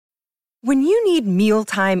When you need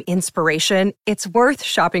mealtime inspiration, it's worth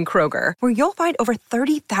shopping Kroger, where you'll find over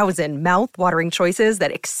 30,000 mouth-watering choices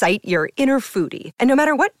that excite your inner foodie. And no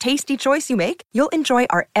matter what tasty choice you make, you'll enjoy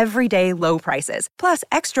our everyday low prices, plus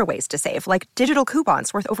extra ways to save, like digital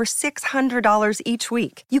coupons worth over $600 each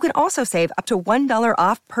week. You can also save up to $1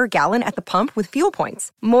 off per gallon at the pump with fuel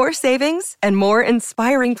points. More savings and more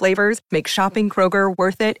inspiring flavors make shopping Kroger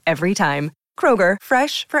worth it every time. Kroger,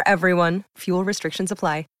 fresh for everyone. Fuel restrictions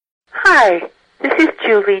apply. Hi, this is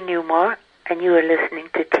Julie Newmar, and you are listening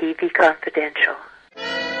to TV Confidential.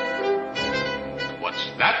 What's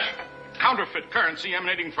that? Counterfeit currency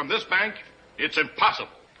emanating from this bank? It's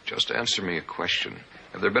impossible. Just answer me a question.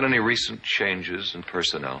 Have there been any recent changes in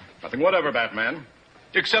personnel? Nothing whatever, Batman.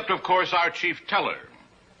 Except, of course, our chief teller.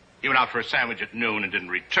 He went out for a sandwich at noon and didn't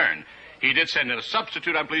return. He did send in a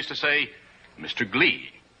substitute, I'm pleased to say, Mr.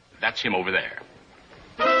 Glee. That's him over there.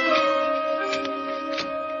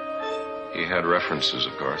 He had references,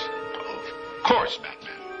 of course. Of course,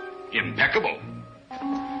 Batman. Impeccable.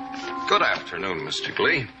 Good afternoon, Mr.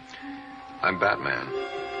 Glee. I'm Batman.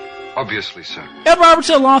 Obviously, sir. Ed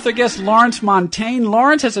Robertson, along with our guest Lawrence Montaigne.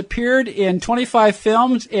 Lawrence has appeared in 25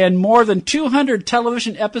 films and more than 200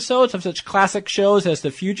 television episodes of such classic shows as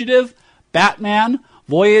The Fugitive, Batman,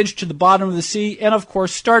 Voyage to the Bottom of the Sea, and, of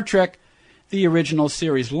course, Star Trek, the original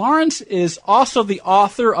series. Lawrence is also the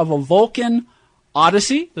author of A Vulcan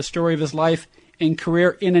Odyssey, the story of his life and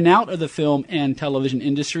career in and out of the film and television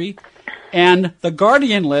industry, and The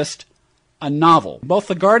Guardian List, a novel. Both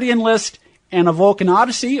The Guardian List and A Vulcan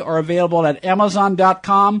Odyssey are available at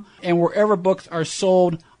Amazon.com and wherever books are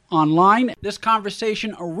sold online. This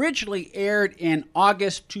conversation originally aired in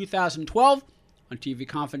August 2012 on TV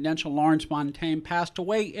Confidential. Lawrence Montaigne passed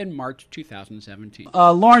away in March 2017.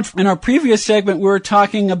 Lawrence, in our previous segment, we were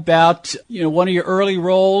talking about one of your early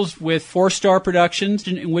roles with Four Star Productions,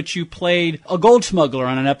 in which you played a gold smuggler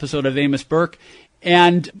on an episode of Amos Burke.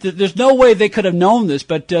 And there's no way they could have known this,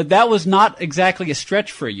 but that was not exactly a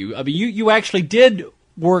stretch for you. I mean, you actually did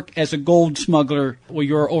work as a gold smuggler while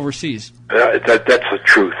you were overseas. That's the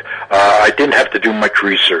truth. I didn't have to do much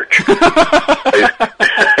research. With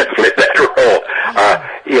that role.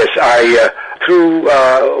 Yes, through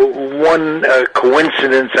one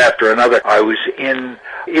coincidence after another, I was in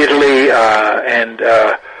Italy,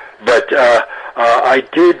 but I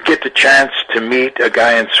did get the chance to meet a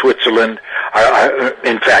guy in Switzerland.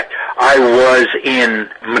 In fact, I was in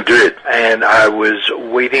Madrid, and I was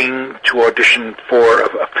waiting to audition for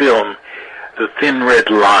a film, The Thin Red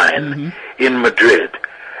Line, in Madrid.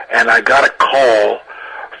 And I got a call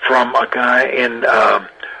from a guy in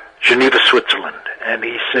Geneva, Switzerland. And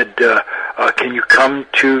he said, can you come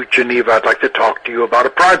to Geneva? I'd like to talk to you about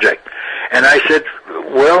a project. And I said,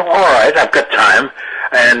 well, all right, I've got time.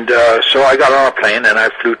 And so I got on a plane and I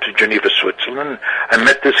flew to Geneva, Switzerland. I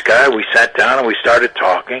met this guy. We sat down and we started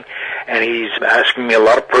talking. And he's asking me a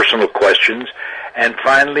lot of personal questions. And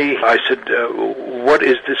finally, I said, what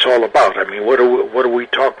is this all about? I mean, what are we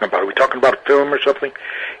talking about? Are we talking about a film or something?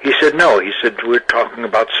 He said, no. He said, we're talking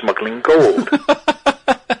about smuggling gold.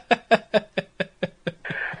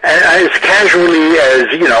 And as casually as,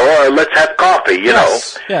 let's have coffee,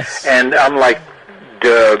 Yes. And I'm like,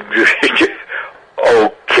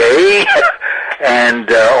 okay.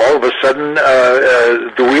 And all of a sudden,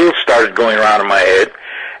 the wheels started going around in my head.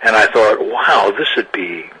 And I thought, wow, this would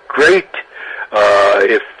be great.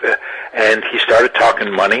 And he started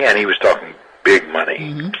talking money, and he was talking big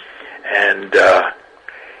money. And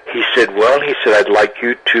he said, I'd like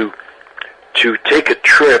you to take a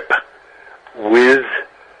trip with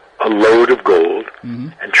a load of gold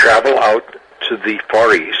and travel out to the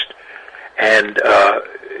Far East and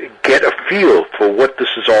get a feel for what this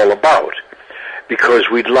is all about,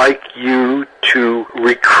 because we'd like you to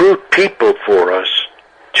recruit people for us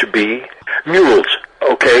to be mules,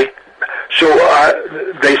 okay? So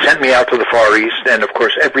they sent me out to the Far East, and of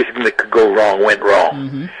course everything that could go wrong went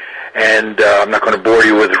wrong. And I'm not going to bore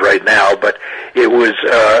you with it right now, but it was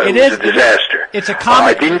a disaster. It's a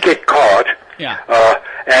comic. I didn't get caught. Yeah.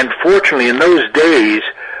 And fortunately, in those days,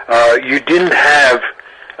 you didn't have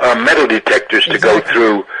metal detectors to go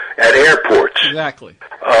through at airports. Exactly.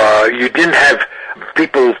 You didn't have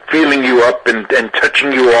people feeling you up and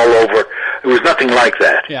touching you all over. There was nothing like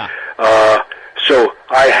that. Yeah. So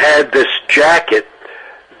I had this jacket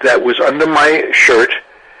that was under my shirt,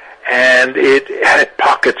 and it had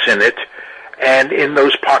pockets in it, and in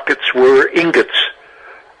those pockets were ingots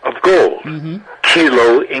of gold,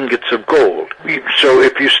 kilo ingots of gold. So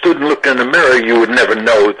if you stood and looked in the mirror, you would never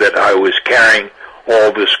know that I was carrying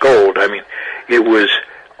all this gold. I mean, it was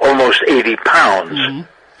almost 80 pounds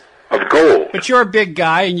of gold. But you're a big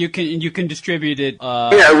guy, and you can distribute it.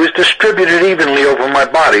 Yeah, it was distributed evenly over my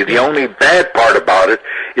body. The only bad part about it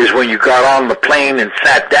is when you got on the plane and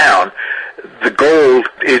sat down, the gold,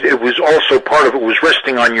 it was also part of it was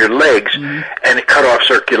resting on your legs, and it cut off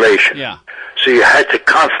circulation. Yeah. So you had to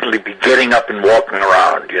constantly be getting up and walking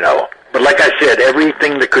around, you know. But like I said,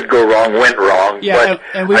 everything that could go wrong went wrong. Yeah, but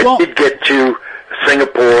and we I won't... did get to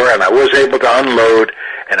Singapore, and I was able to unload,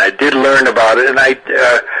 and I did learn about it, and I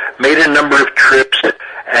made a number of trips,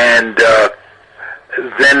 and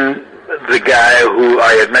then the guy who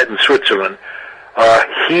I had met in Switzerland,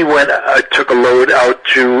 he took a load out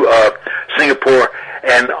to Singapore,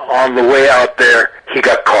 and on the way out there, he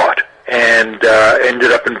got caught, and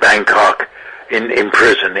ended up in Bangkok, in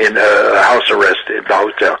prison, in house arrest in the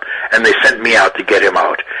hotel, and they sent me out to get him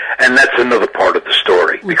out. And that's another part of the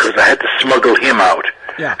story, because I had to smuggle him out.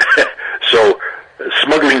 Yeah. So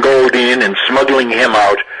smuggling gold in and smuggling him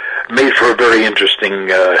out made for a very interesting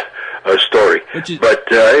story. But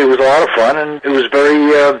it was a lot of fun, and it was very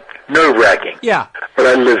nerve-wracking. Yeah. But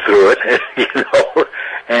I lived through it, you know,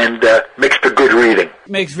 and makes for good reading.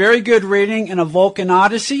 Makes very good reading. And A Vulcan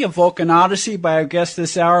Odyssey by our guest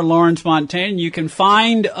this hour, Lawrence Montaigne. You can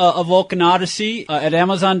find A Vulcan Odyssey at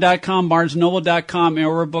Amazon.com, BarnesNoble.com, and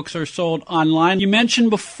where books are sold online. You mentioned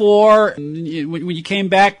before, when you came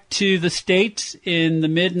back to the States in the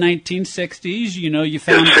mid-1960s, you know, you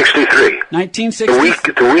found... 63. 1960.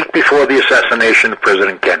 The week before the assassination of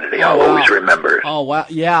President Kennedy. I'll always remember it. Oh, wow.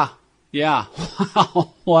 Yeah.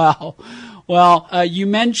 Wow. Well, you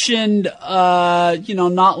mentioned,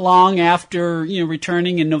 not long after,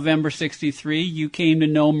 returning in November 63, you came to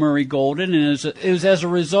know Murray Golden, and it was as a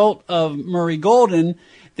result of Murray Golden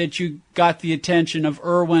that you got the attention of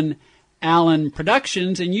Irwin Allen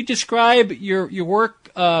Productions, and you describe your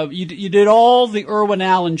work. You did all the Irwin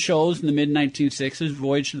Allen shows in the mid-1960s,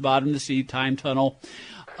 Voyage to the Bottom of the Sea, Time Tunnel.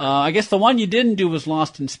 I guess the one you didn't do was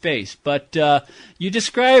Lost in Space, but you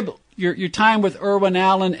describe your time with Irwin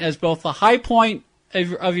Allen as both the high point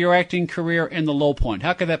of your acting career and the low point.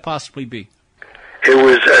 How could that possibly be?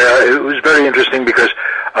 It was very interesting because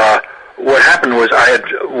what happened was I had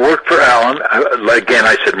worked for Allen. Again,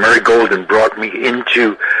 I said Murray Golden brought me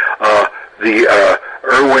into the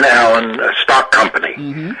Irwin Allen stock company.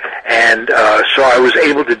 Mm-hmm. And so I was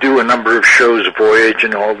able to do a number of shows, Voyage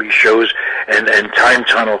and all these shows, and Time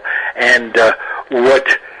Tunnel. And what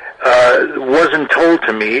wasn't told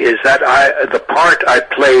to me is that the part I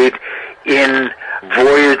played in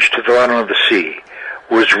Voyage to the Bottom of the Sea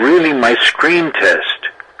was really my screen test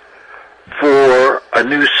for a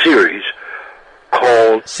new series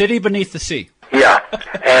called City Beneath the Sea. Yeah,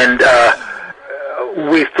 and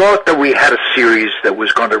we thought that we had a series that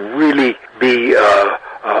was going to really be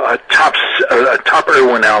a top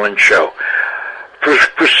Irwin Allen show.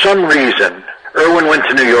 For some reason, Irwin went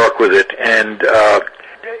to New York with it, and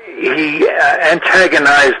he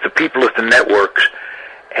antagonized the people at the networks.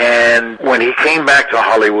 And when he came back to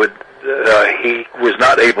Hollywood, he was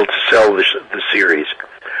not able to sell the series.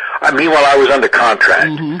 Meanwhile, I was under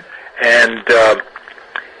contract, mm-hmm. and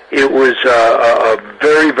it was a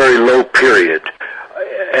very, very low period.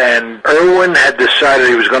 And Irwin had decided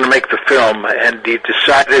he was going to make the film, and he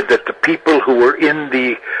decided that the people who were in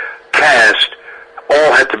the cast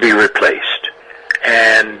all had to be replaced.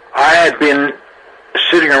 And I had been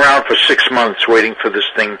sitting around for 6 months waiting for this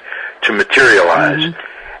thing to materialize. Mm-hmm.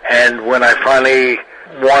 And when I finally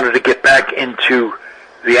wanted to get back into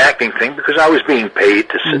the acting thing, because I was being paid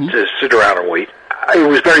to sit around and wait, it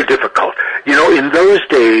was very difficult. You know, in those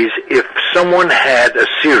days, if someone had a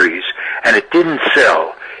series and it didn't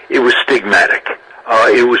sell, it was stigmatic.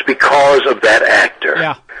 It was because of that actor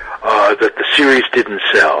that the series didn't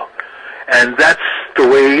sell. And that's the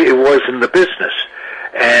way it was in the business.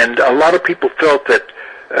 And a lot of people felt that,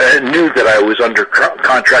 knew that I was under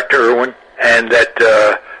contract to Irwin, and that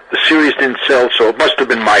the series didn't sell, so it must have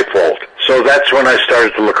been my fault. So that's when I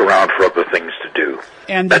started to look around for other things to do.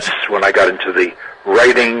 And that's when I got into the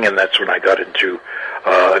writing, and that's when I got into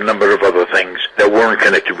a number of other things that weren't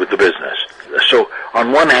connected with the business. So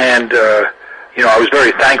on one hand, I was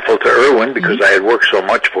very thankful to Irwin because I had worked so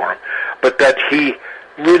much for him, but that he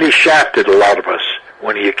really shafted a lot of us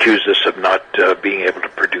when he accused us of not being able to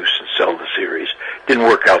produce and sell the series. Didn't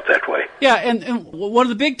work out that way. Yeah, and one of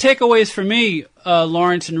the big takeaways for me,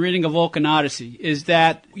 Lawrence, in reading A Vulcan Odyssey, is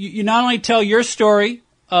that you not only tell your story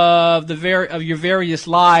of your various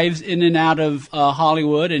lives in and out of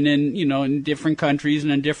Hollywood and in different countries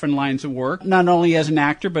and in different lines of work, not only as an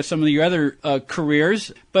actor but some of your other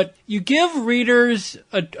careers. But you give readers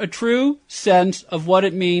a true sense of what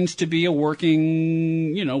it means to be a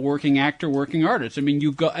working actor, working artist. I mean,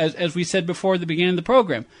 you go, as we said before at the beginning of the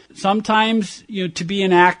program, sometimes to be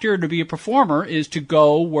an actor, to be a performer, is to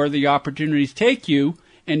go where the opportunities take you,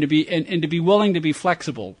 and to be willing to be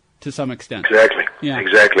flexible to some extent. Exactly. Yeah.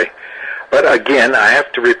 Exactly. But again, I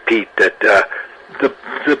have to repeat that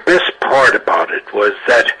the best part about it was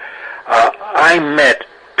that I met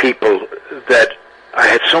people that I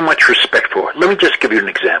had so much respect for. Let me just give you an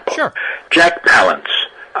example. Sure. Jack Palance.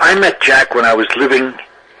 I met Jack when I was living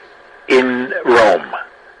in Rome,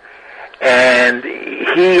 and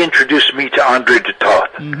he introduced me to Andre de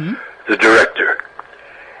Toth, the director.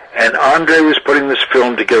 And Andre was putting this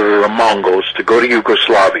film together, The Mongols, to go to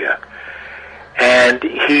Yugoslavia. And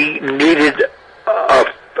he needed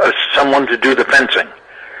someone to do the fencing,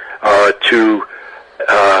 to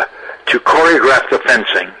choreograph the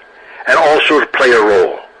fencing, and also to play a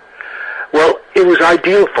role. Well, it was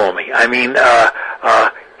ideal for me. I mean,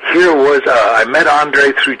 here was, I met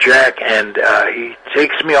Andre through Jack, and he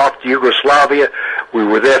takes me off to Yugoslavia. We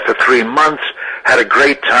were there for 3 months, had a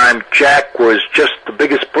great time. Jack was just the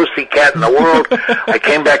biggest pussycat in the world. I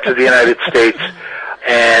came back to the United States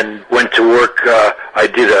and went to work. I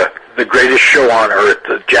did The Greatest Show on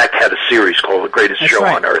Earth. Jack had a series called The Greatest Show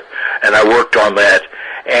on Earth, and I worked on that.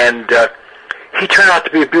 And he turned out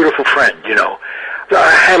to be a beautiful friend,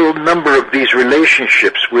 I had a number of these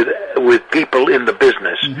relationships with people in the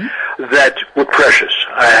business that were precious.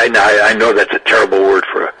 I know that's a terrible word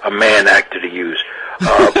for a man actor to use,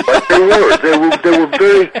 but they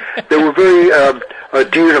were very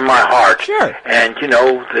dear to my heart. Sure. And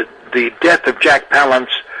the death of Jack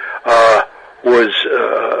Palance was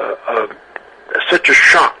such a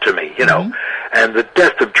shock to me, and the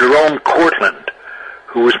death of Jerome Cortland,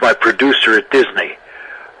 who was my producer at Disney,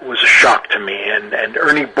 was a shock to me, and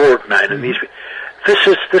Ernie Borgnine, and this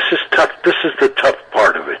is tough. This is the tough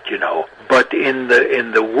part of it, But in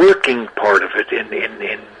the working part of it, in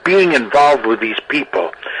being involved with these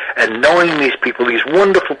people and knowing these people, these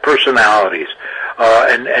wonderful personalities,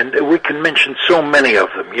 and we can mention so many of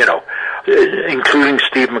them, including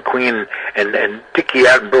Steve McQueen and Dickie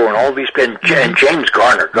Attenborough and all these, and James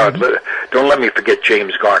Garner. God, don't let me forget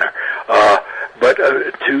James Garner. But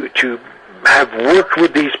to have worked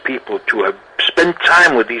with these people, to have spent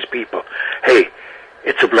time with these people, hey,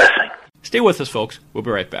 it's a blessing. Stay with us, folks. We'll be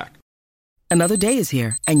right back. Another day is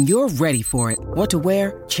here, and you're ready for it. What to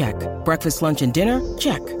wear? Check. Breakfast, lunch, and dinner?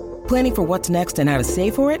 Check. Planning for what's next and how to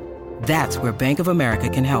save for it? That's where Bank of America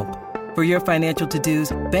can help. For your financial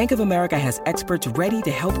to-dos, Bank of America has experts ready to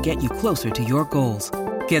help get you closer to your goals.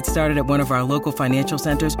 Get started at one of our local financial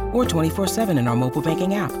centers or 24/7 in our mobile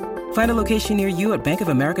banking app. Find a location near you at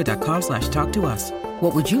bankofamerica.com/talktous.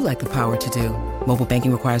 What would you like the power to do? Mobile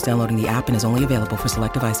banking requires downloading the app and is only available for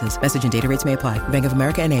select devices. Message and data rates may apply. Bank of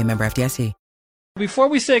America N.A., member FDIC. Before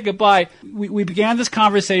we say goodbye, we began this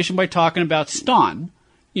conversation by talking about Ston,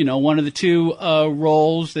 one of the two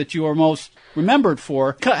roles that you are most remembered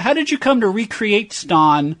for. How did you come to recreate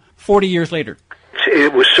Ston 40 years later?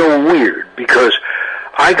 It was so weird because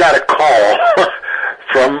I got a call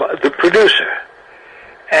from the producer.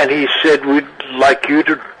 And he said, we'd like you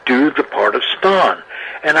to do the part of Ston.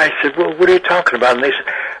 And I said, well, what are you talking about? And they said,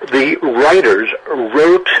 the writers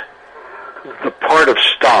wrote the part of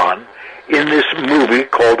Ston in this movie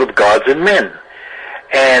called Of Gods and Men.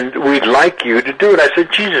 And we'd like you to do it. I said,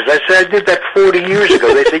 Jesus, I did that 40 years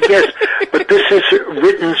ago. They said, yes, but this is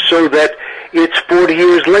written so that it's 40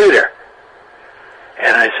 years later.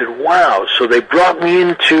 And I said, wow. So they brought me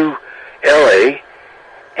into L.A.,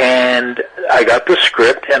 and I got the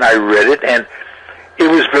script and I read it, and it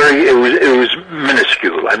was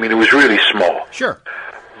minuscule. I mean, it was really small. Sure.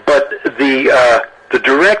 But the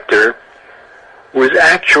director was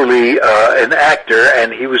actually an actor,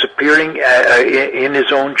 and he was appearing in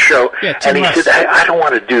his own show. Yeah, and he said, I don't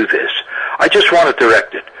want to do this. I just want to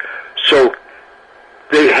direct it. So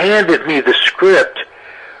they handed me the script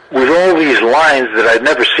with all these lines that I'd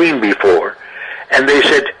never seen before, and they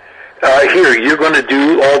said, here, you're going to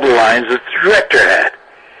do all the lines that the director had.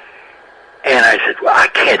 And I said, well, I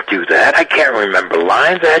can't do that. I can't remember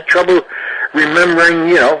lines. I had trouble remembering,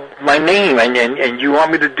 my name, and you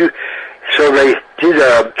want me to do... So they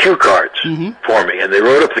did cue cards for me, and they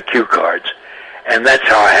wrote up the cue cards, and that's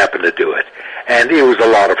how I happened to do it. And it was a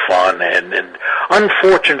lot of fun, and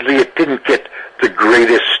unfortunately it didn't get the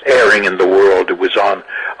greatest airing in the world. It was on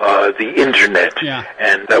the internet,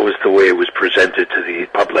 and that was the way it was presented to the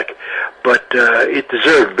public. But it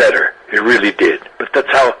deserved better. It really did. But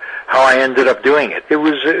that's how I ended up doing it. It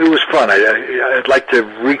was fun. I'd like to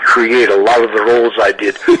recreate a lot of the roles I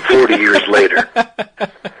did 40 years later.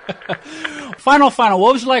 Final.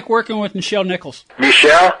 What was it like working with Nichelle Nichols?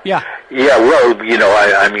 Nichelle? Yeah. Yeah. Well,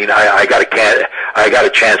 I got a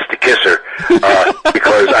chance to kiss her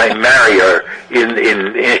because I marry her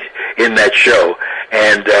in that show,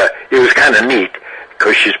 and it was kind of neat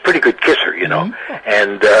because she's a pretty good kisser, Mm-hmm.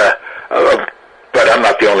 and but I'm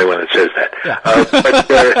not the only one that says that. Yeah.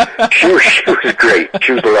 But she was great.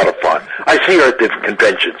 She was a lot of fun. I see her at different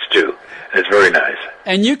conventions too. It's very nice.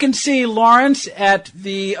 And you can see Lawrence at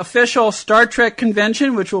the official Star Trek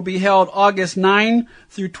convention, which will be held August 9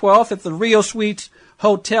 through 12th at the Rio Suites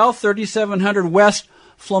Hotel, 3700 West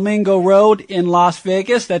Flamingo Road in Las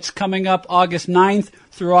Vegas. That's coming up August 9th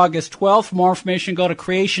through August 12th. For more information, go to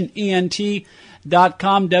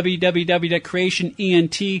creationent.com,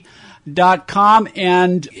 www.creationent.com,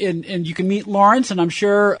 and you can meet Lawrence, and I'm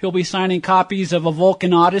sure he'll be signing copies of A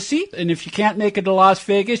Vulcan Odyssey. And if you can't make it to Las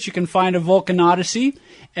Vegas, you can find A Vulcan Odyssey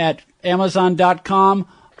at Amazon.com,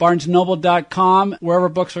 BarnesandNoble.com, wherever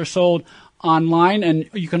books are sold online. And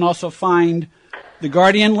you can also find The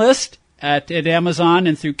Guardian List at Amazon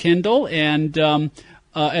and through Kindle, and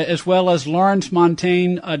as well as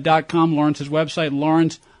LawrenceMontagne.com, Lawrence's website,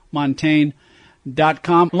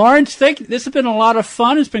 LawrenceMontagne.com. Lawrence, this has been a lot of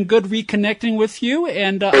fun. It's been good reconnecting with you.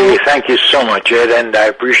 And hey, thank you so much, Ed, and I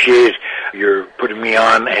appreciate your putting me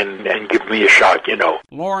on and giving me a shot,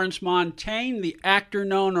 Lawrence Montagne, the actor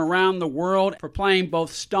known around the world for playing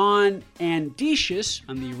both Stonn and Decius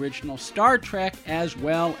on the original Star Trek, as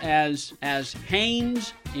well as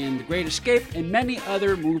Haynes in The Great Escape, and many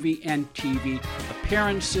other movie and TV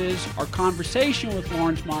appearances. Our conversation with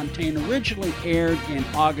Lawrence Montagne originally aired in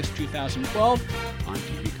August 2012 on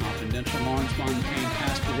TV Confidential. Lawrence Montagne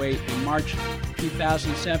passed away in March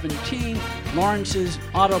 2017. Lawrence's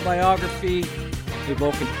autobiography, A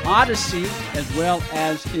Vulcan Odyssey, as well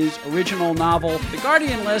as his original novel, The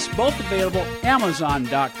Guardian List, both available at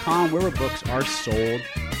Amazon.com, where books are sold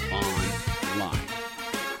online.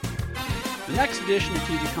 The next edition of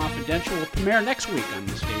TV Confidential will premiere next week on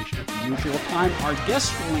this station at the usual time. Our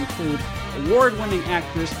guests will include award-winning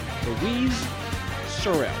actress Louise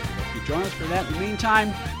Sorel. Hope you join us for that. In the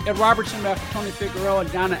meantime, Ed Robertson, Tony Figueroa,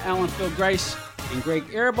 Donna Allen, Phil Grace, and Greg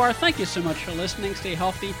Erebar, thank you so much for listening. Stay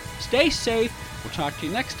healthy, stay safe. We'll talk to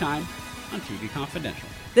you next time on TV Confidential.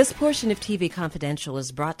 This portion of TV Confidential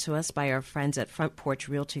is brought to us by our friends at Front Porch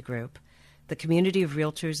Realty Group, the community of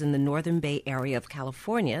realtors in the Northern Bay Area of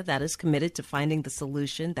California that is committed to finding the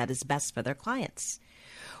solution that is best for their clients.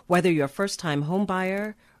 Whether you're a first-time home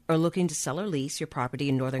buyer or looking to sell or lease your property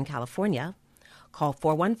in Northern California, call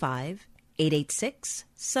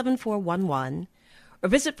 415-886-7411 or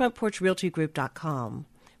visit FrontPorchRealtyGroup.com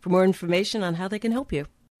for more information on how they can help you.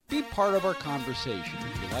 Be part of our conversation.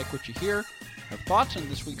 If you like what you hear, have thoughts on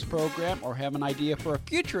this week's program, or have an idea for a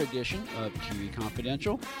future edition of TV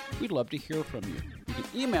Confidential, we'd love to hear from you. You can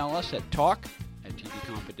email us at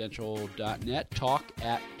talk@tvconfidential.net,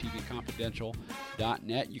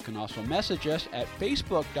 talk@tvconfidential.net. You can also message us at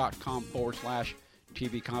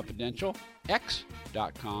facebook.com/tvconfidential,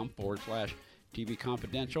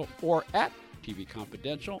 x.com/tvconfidential, or at TV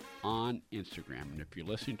Confidential on Instagram. And if you're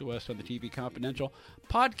listening to us on the TV Confidential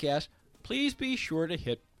podcast, please be sure to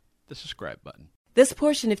hit the subscribe button. This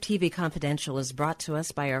portion of TV Confidential is brought to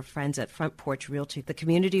us by our friends at Front Porch Realty, the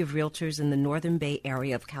community of realtors in the Northern Bay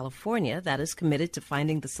Area of California that is committed to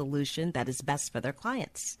finding the solution that is best for their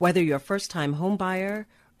clients. Whether you're a first-time home buyer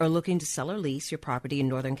or looking to sell or lease your property in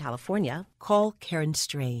Northern California, call Karen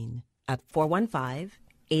Strain at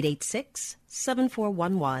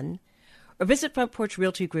 415-886-7411 or visit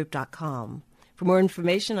FrontPorchRealtyGroup.com for more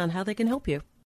information on how they can help you.